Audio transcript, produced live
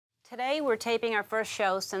Today, we're taping our first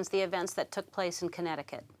show since the events that took place in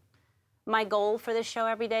Connecticut. My goal for this show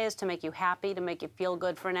every day is to make you happy, to make you feel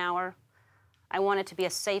good for an hour. I want it to be a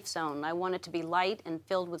safe zone. I want it to be light and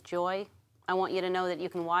filled with joy. I want you to know that you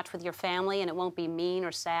can watch with your family and it won't be mean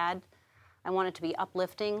or sad. I want it to be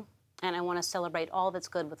uplifting, and I want to celebrate all that's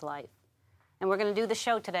good with life. And we're going to do the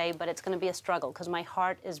show today, but it's going to be a struggle because my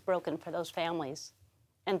heart is broken for those families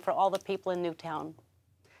and for all the people in Newtown.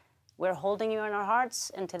 We're holding you in our hearts,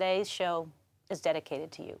 and today's show is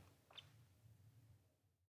dedicated to you.